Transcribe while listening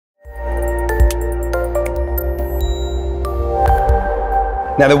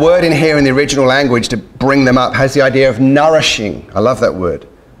Now, the word in here in the original language to bring them up has the idea of nourishing. I love that word.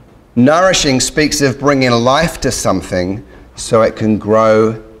 Nourishing speaks of bringing life to something so it can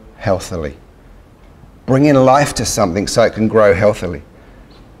grow healthily. Bringing life to something so it can grow healthily.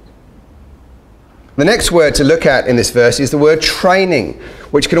 The next word to look at in this verse is the word training,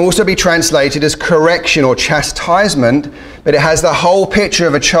 which can also be translated as correction or chastisement, but it has the whole picture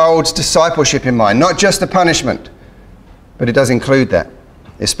of a child's discipleship in mind, not just the punishment, but it does include that.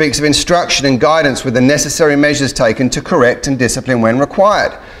 It speaks of instruction and guidance with the necessary measures taken to correct and discipline when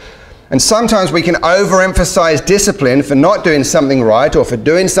required. And sometimes we can overemphasize discipline for not doing something right or for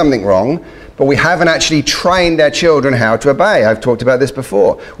doing something wrong, but we haven't actually trained our children how to obey. I've talked about this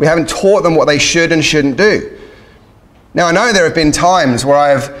before. We haven't taught them what they should and shouldn't do. Now, I know there have been times where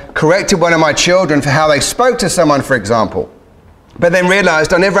I've corrected one of my children for how they spoke to someone, for example, but then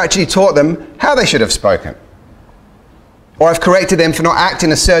realized I never actually taught them how they should have spoken. Or I've corrected them for not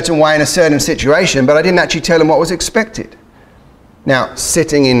acting a certain way in a certain situation, but I didn't actually tell them what was expected. Now,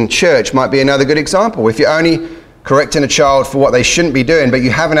 sitting in church might be another good example. If you're only correcting a child for what they shouldn't be doing, but you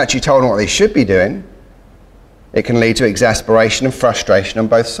haven't actually told them what they should be doing, it can lead to exasperation and frustration on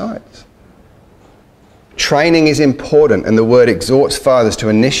both sides. Training is important, and the word exhorts fathers to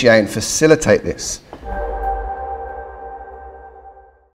initiate and facilitate this.